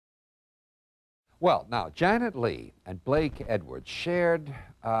Well, now, Janet Leigh and Blake Edwards shared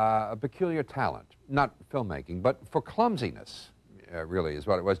a peculiar talent, not filmmaking, but for clumsiness, really is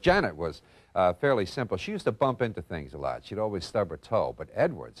what it was. Janet was fairly simple. She used to bump into things a lot. She'd always stub her toe, but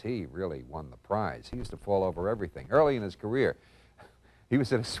Edwards, he really won the prize. He used to fall over everything. Early in his career, he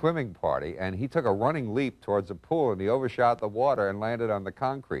was at a swimming party, and he took a running leap towards a pool, and he overshot the water and landed on the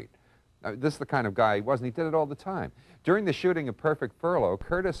concrete. This is the kind of guy he was, and he did it all the time. During the shooting of Perfect Furlough,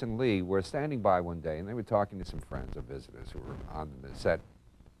 Curtis and Lee were standing by one day, and they were talking to some friends or visitors who were on the set.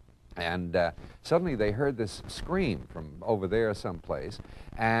 And suddenly they heard this scream from over there someplace,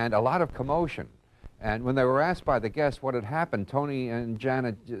 and a lot of commotion. And when they were asked by the guests what had happened, Tony and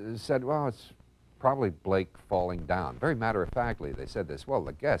Janet said, well, it's probably Blake falling down. Very matter-of-factly, they said this. Well,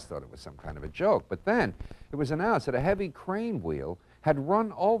 the guests thought it was some kind of a joke. But then it was announced that a heavy crane wheel had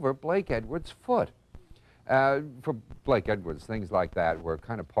run over Blake Edwards' foot. For Blake Edwards, things like that were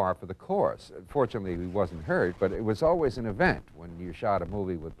kind of par for the course. Fortunately, he wasn't hurt, but it was always an event when you shot a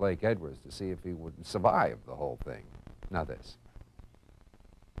movie with Blake Edwards to see if he would survive the whole thing. Now this.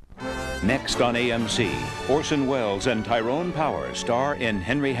 Next on AMC, Orson Welles and Tyrone Power star in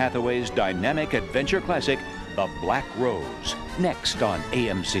Henry Hathaway's dynamic adventure classic, The Black Rose. Next on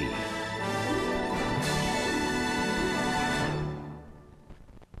AMC.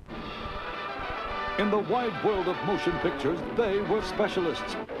 In the wide world of motion pictures, they were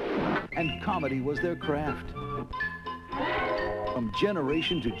specialists, and comedy was their craft. From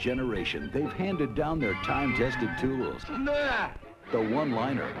generation to generation, they've handed down their time-tested tools. The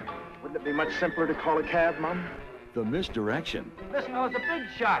one-liner. Wouldn't it be much simpler to call a cab, Mom? The misdirection. This fellow's a big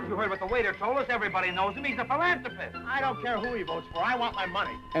shot. You heard what the waiter told us. Everybody knows him. He's a philanthropist. I don't care who he votes for. I want my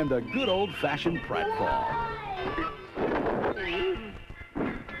money. And the good old-fashioned pratfall.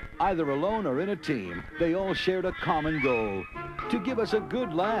 Either alone or in a team, they all shared a common goal, to give us a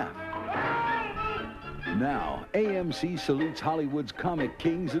good laugh. Now, AMC salutes Hollywood's comic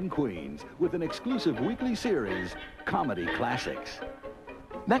kings and queens with an exclusive weekly series, Comedy Classics.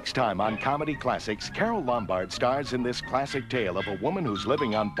 Next time on Comedy Classics, Carol Lombard stars in this classic tale of a woman who's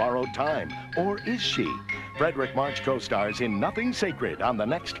living on borrowed time. Or is she? Frederick March co-stars in Nothing Sacred on the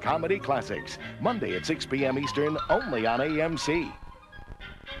next Comedy Classics, Monday at 6 p.m. Eastern, only on AMC.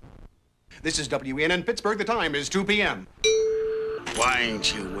 This is WENN in Pittsburgh. The time is 2 p.m. Why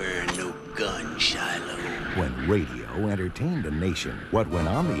ain't you wearing no gun, Shiloh? When radio entertained a nation, what went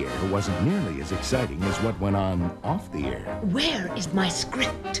on the air wasn't nearly as exciting as what went on off the air. Where is my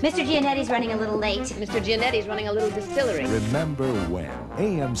script? Mr. Gianetti's running a little late. Mr. Gianetti's running a little distillery. Remember When?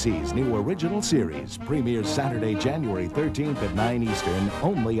 AMC's new original series premieres Saturday, January 13th at 9 Eastern,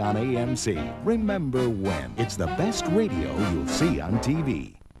 only on AMC. Remember When? It's the best radio you'll see on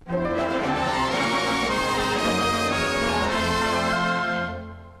TV.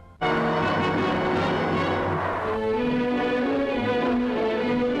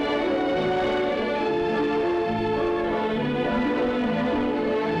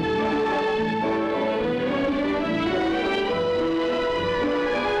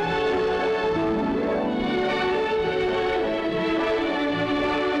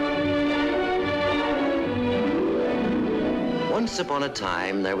 Once upon a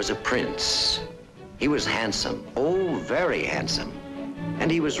time, there was a prince. He was handsome, oh, very handsome. And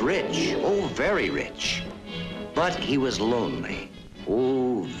he was rich, oh, very rich. But he was lonely,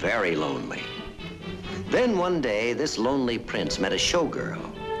 oh, very lonely. Then one day, this lonely prince met a showgirl.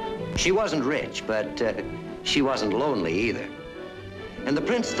 She wasn't rich, but she wasn't lonely either. And the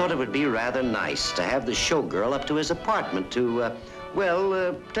prince thought it would be rather nice to have the showgirl up to his apartment to,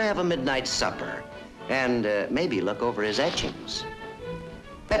 to have a midnight supper. And maybe look over his etchings.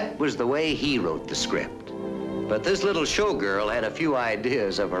 That was the way he wrote the script. But this little showgirl had a few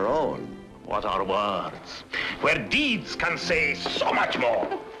ideas of her own. What are words, where deeds can say so much more?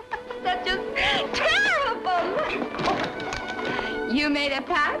 That's just terrible. You made a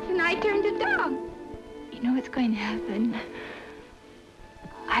pass and I turned it down. You know what's going to happen?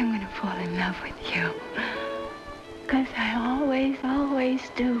 I'm going to fall in love with you. Because I always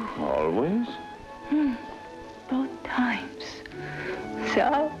do. Always? Both times.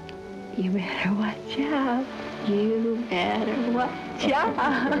 So, you better watch out. You better watch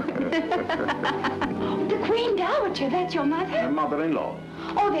out. The Queen Dowager, that's your mother? My mother-in-law.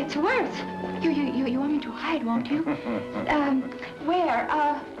 Oh, that's worse. You want me to hide, won't you? Where?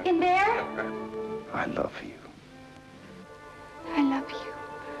 In there? I love you. I love you.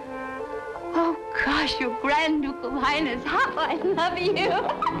 Oh, gosh, your Grand Ducal Highness, how I love you.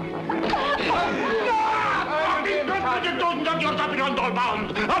 You're stepping on all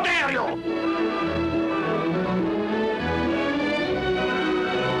bounds. How dare you?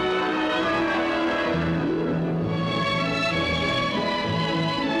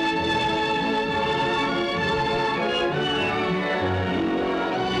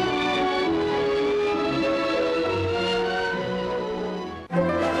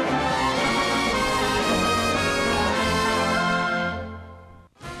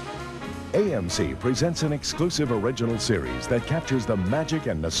 AMC presents an exclusive original series that captures the magic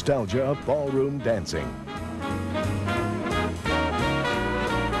and nostalgia of ballroom dancing.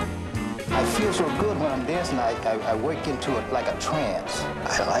 I feel so good when I'm dancing. I work into it like a trance.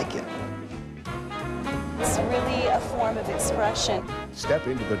 I like it. It's really a form of expression. Step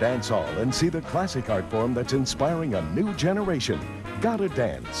into the dance hall and see the classic art form that's inspiring a new generation. Gotta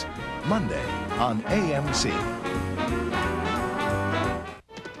Dance, Monday on AMC.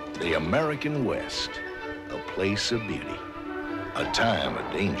 The American West, a place of beauty, a time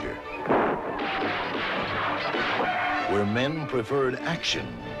of danger, where men preferred action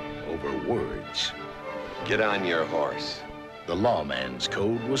over words. Get on your horse. The lawman's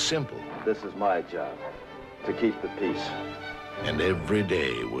code was simple. This is my job, to keep the peace. And every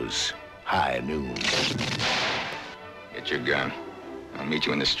day was high noon. Get your gun. I'll meet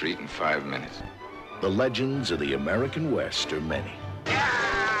you in the street in 5 minutes. The legends of the American West are many.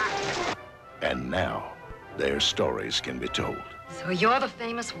 And now, their stories can be told. So you're the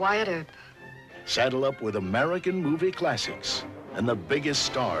famous Wyatt Earp. Saddle up with American movie classics and the biggest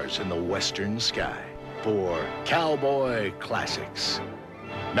stars in the western sky for Cowboy Classics.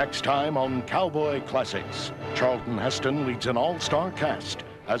 Next time on Cowboy Classics, Charlton Heston leads an all-star cast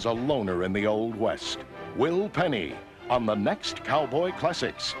as a loner in the Old West. Will Penny on the next Cowboy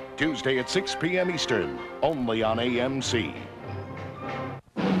Classics, Tuesday at 6 p.m. Eastern, only on AMC.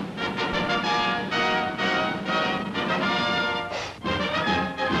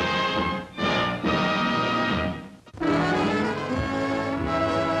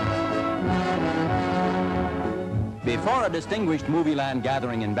 Before a distinguished Movieland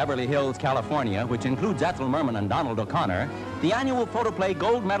gathering in Beverly Hills, California, which includes Ethel Merman and Donald O'Connor, the annual Photoplay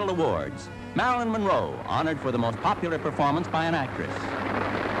Gold Medal Awards. Marilyn Monroe, honored for the most popular performance by an actress.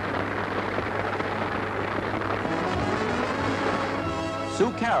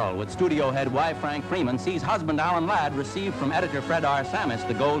 Sue Carroll, with studio head wife Frank Freeman, sees husband Alan Ladd receive from editor Fred R. Samis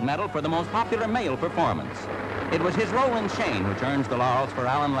the gold medal for the most popular male performance. It was his role in Shane which earns the laurels for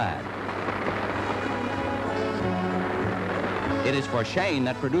Alan Ladd. It is for Shane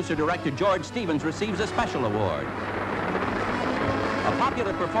that producer-director George Stevens receives a special award. A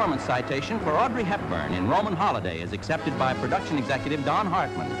popular performance citation for Audrey Hepburn in Roman Holiday is accepted by production executive Don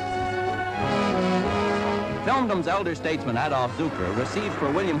Hartman. Filmdom's elder statesman Adolf Zucker receives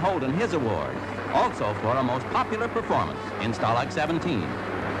for William Holden his award, also for a most popular performance in Stalag 17.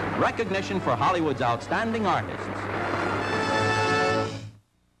 Recognition for Hollywood's outstanding artists.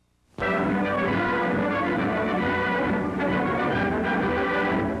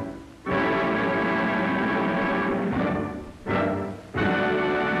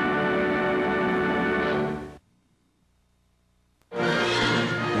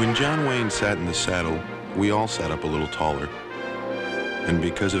 When John Wayne sat in the saddle, we all sat up a little taller. And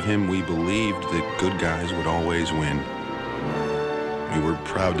because of him, we believed that good guys would always win. We were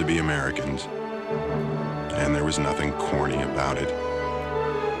proud to be Americans, and there was nothing corny about it.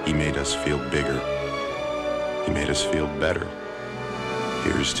 He made us feel bigger. He made us feel better.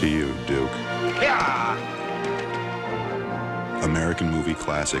 Here's to you, Duke. Yeah! American Movie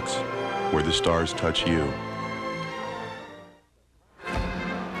Classics, where the stars touch you.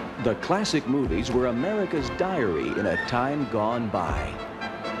 The classic movies were America's diary in a time gone by.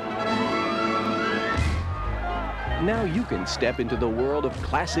 Now you can step into the world of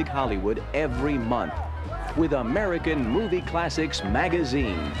classic Hollywood every month with American Movie Classics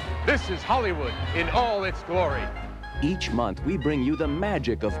magazine. This is Hollywood in all its glory. Each month we bring you the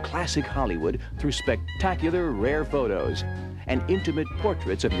magic of classic Hollywood through spectacular rare photos and intimate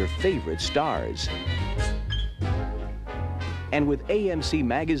portraits of your favorite stars. And with AMC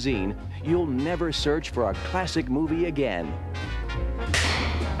Magazine, you'll never search for a classic movie again.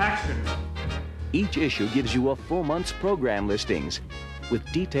 Action! Each issue gives you a full month's program listings with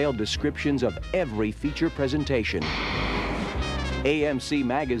detailed descriptions of every feature presentation. AMC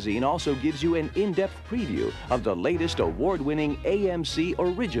Magazine also gives you an in-depth preview of the latest award-winning AMC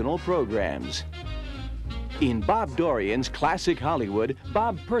original programs. In Bob Dorian's Classic Hollywood,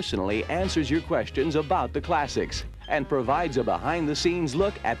 Bob personally answers your questions about the classics and provides a behind-the-scenes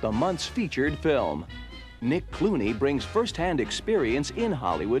look at the month's featured film. Nick Clooney brings first-hand experience in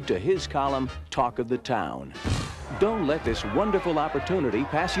Hollywood to his column, Talk of the Town. Don't let this wonderful opportunity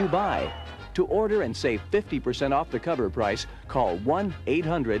pass you by. To order and save 50% off the cover price, call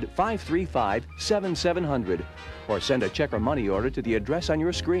 1-800-535-7700 or send a check or money order to the address on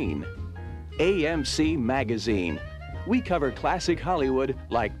your screen. AMC Magazine. We cover classic Hollywood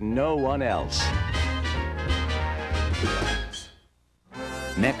like no one else.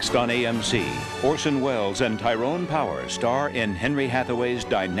 Next on AMC, Orson Welles and Tyrone Power star in Henry Hathaway's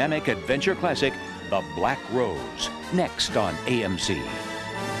dynamic adventure classic, The Black Rose. Next on AMC.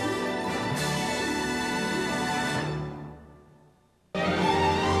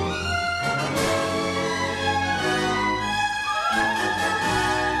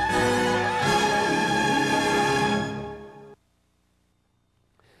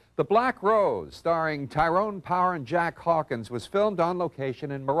 The Black Rose, starring Tyrone Power and Jack Hawkins, was filmed on location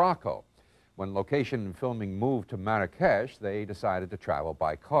in Morocco. When location filming moved to Marrakesh, they decided to travel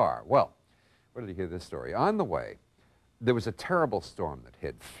by car. Well, where did you hear this story? On the way, there was a terrible storm that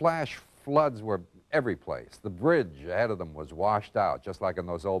hit. Flash floods were every place. The bridge ahead of them was washed out, just like in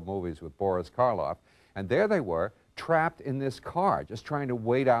those old movies with Boris Karloff. And there they were, trapped in this car, just trying to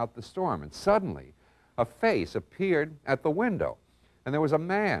wait out the storm. And suddenly, a face appeared at the window. And there was a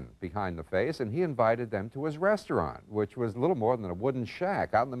man behind the face, and he invited them to his restaurant, which was little more than a wooden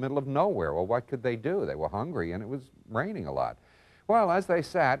shack out in the middle of nowhere. Well, what could they do? They were hungry, and it was raining a lot. Well, as they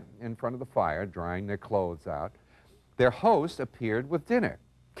sat in front of the fire, drying their clothes out, their host appeared with dinner.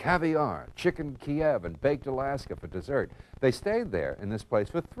 Caviar, chicken Kiev, and baked Alaska for dessert. They stayed there in this place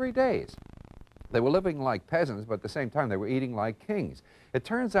for 3 days. They were living like peasants, but at the same time, they were eating like kings. It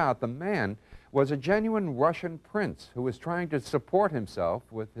turns out the man was a genuine Russian prince who was trying to support himself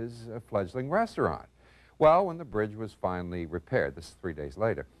with his fledgling restaurant. Well, when the bridge was finally repaired, this is 3 days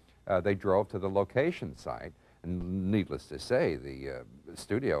later, they drove to the location site, and needless to say, the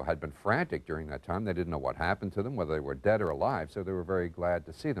studio had been frantic during that time. They didn't know what happened to them, whether they were dead or alive, so they were very glad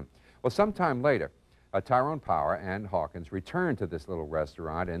to see them. Well, sometime later, Tyrone Power and Hawkins returned to this little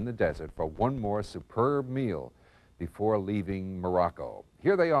restaurant in the desert for one more superb meal before leaving Morocco.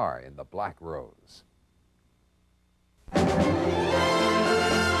 Here they are in The Black Rose.